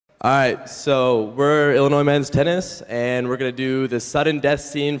All right, so we're Illinois men's tennis, and we're gonna do the sudden death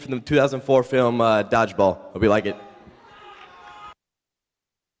scene from the 2004 film Dodgeball. Hope you like it.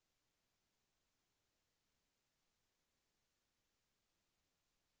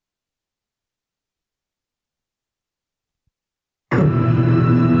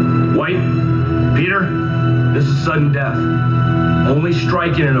 White, Peter, this is sudden death. Only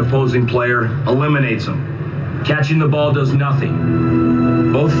striking an opposing player eliminates him. Catching the ball does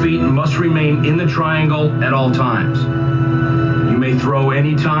nothing. Both feet must remain in the triangle at all times. You may throw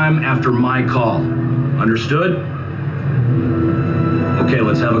any time after my call. Understood? Okay,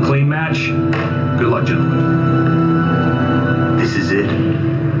 let's have a clean match. Good luck, gentlemen. This is it.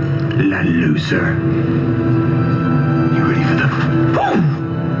 La loser. You ready for the boom?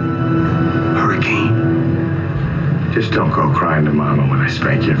 Hurricane. Just don't go crying to Mama when I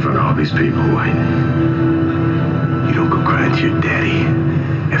spank you in front of all these people, White. You don't go crying to your daddy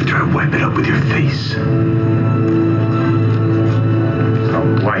after I wipe it up with your face. Oh,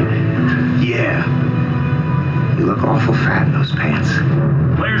 White. Yeah. You look awful fat in those pants.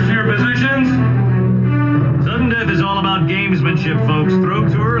 Players to your positions. Sudden death is all about gamesmanship, folks. Throw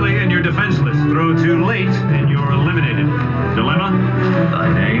too early and you're defenseless. Throw too late and you're eliminated. Dilemma? The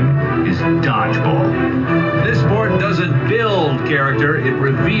name is Dodgeball. This sport doesn't build character, it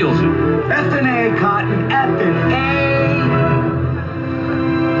reveals it. F&A, Cotton. F&A.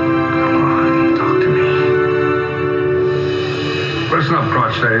 Come on, talk to me. Listen up,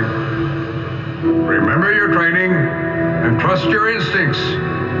 Crotch Dave. Remember your training and trust your instincts.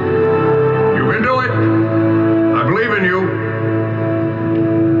 You can do it. I believe in you.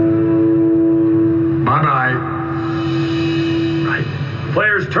 Bye-bye. Right.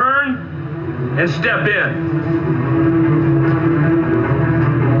 Players turn and step in.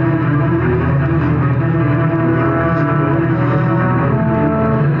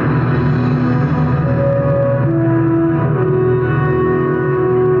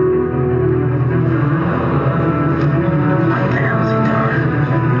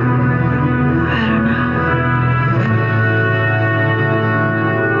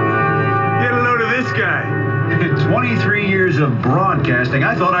 Broadcasting.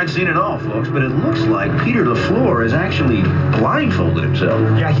 I thought I'd seen it all, folks, but it looks like Peter LaFleur has actually blindfolded himself.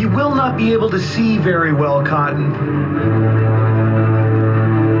 Yeah, he will not be able to see very well, Cotton.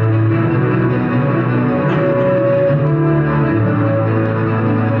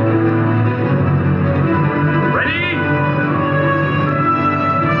 Ready?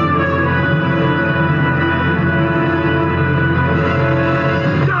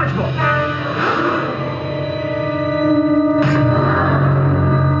 Dodgeball!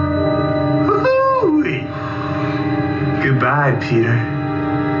 Goodbye, Peter.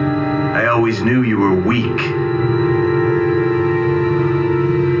 I always knew you were weak.